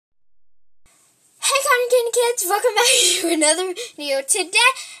kids, welcome back to another video. Today,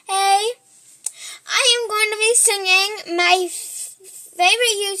 I am going to be singing my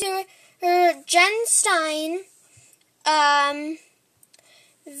favorite YouTuber, jenstein,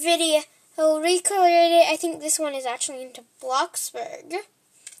 video recorded. I think this one is actually into Bloxburg,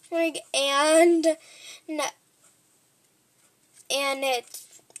 and it's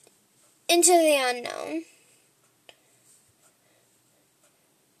Into the Unknown.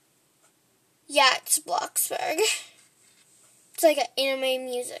 Yeah, it's Bloxburg. It's like an anime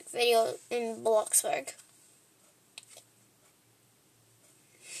music video in Bloxburg.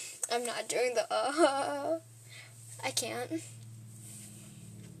 I'm not doing the I can't.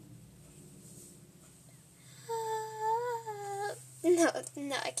 No,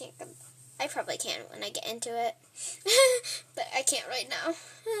 I can't. I probably can when I get into it. But I can't right now.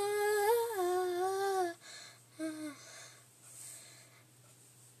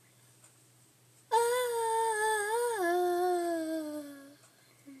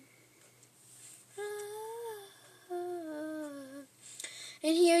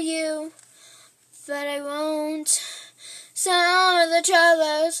 And hear you, but I won't. Some of the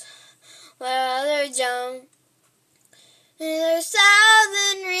troubles where others don't. And there's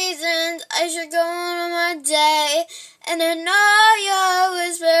 1,000 reasons I should go on my day, and I know your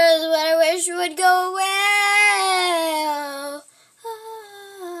whispers, but I wish would go well.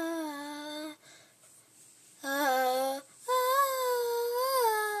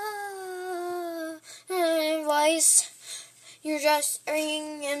 Voice. You're just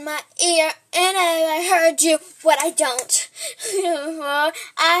ringing in my ear, and I heard you, what I don't.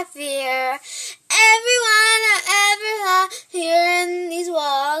 I fear everyone I ever loved here in these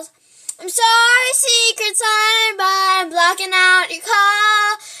walls. I'm sorry, secret sign, but I'm blocking out your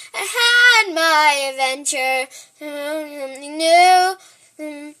call. I had my adventure, something new.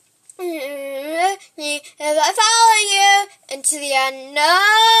 If I follow you into the unknown,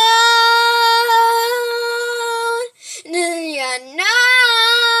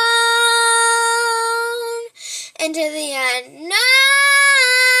 into the unknown,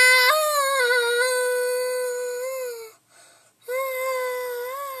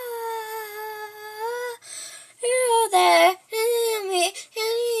 you're there,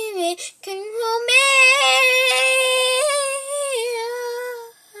 can you hold me?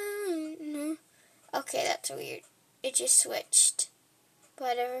 Okay, that's weird. It just switched.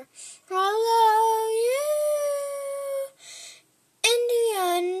 Whatever. Follow you into the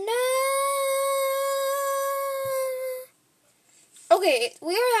unknown. Okay,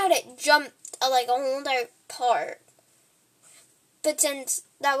 we were how it jumped like a whole entire part. But since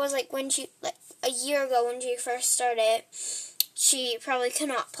that was like when she, like a year ago when she first started, she probably could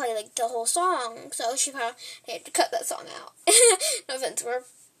not play like the whole song, so she probably had to cut that song out. No offense, we're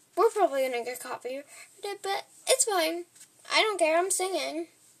probably gonna get copyrighted, but it's fine. I don't care, I'm singing.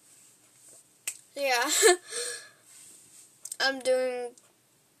 Yeah. I'm doing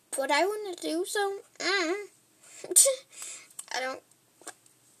what I want to do, so I don't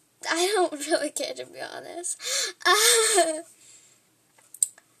really care, to be honest.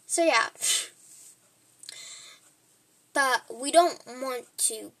 So yeah. But we don't want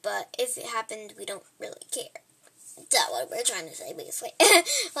to, but if it happens, we don't really care. That's what we're trying to say, basically.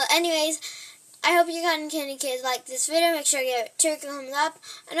 Well, anyways, I hope you cotton candy kids like this video. Make sure you give it 2 thumbs up.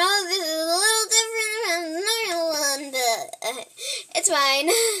 I know this is a little different from the real one, but it's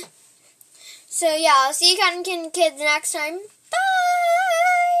fine. So yeah, I'll see you cotton candy kids next time. Bye!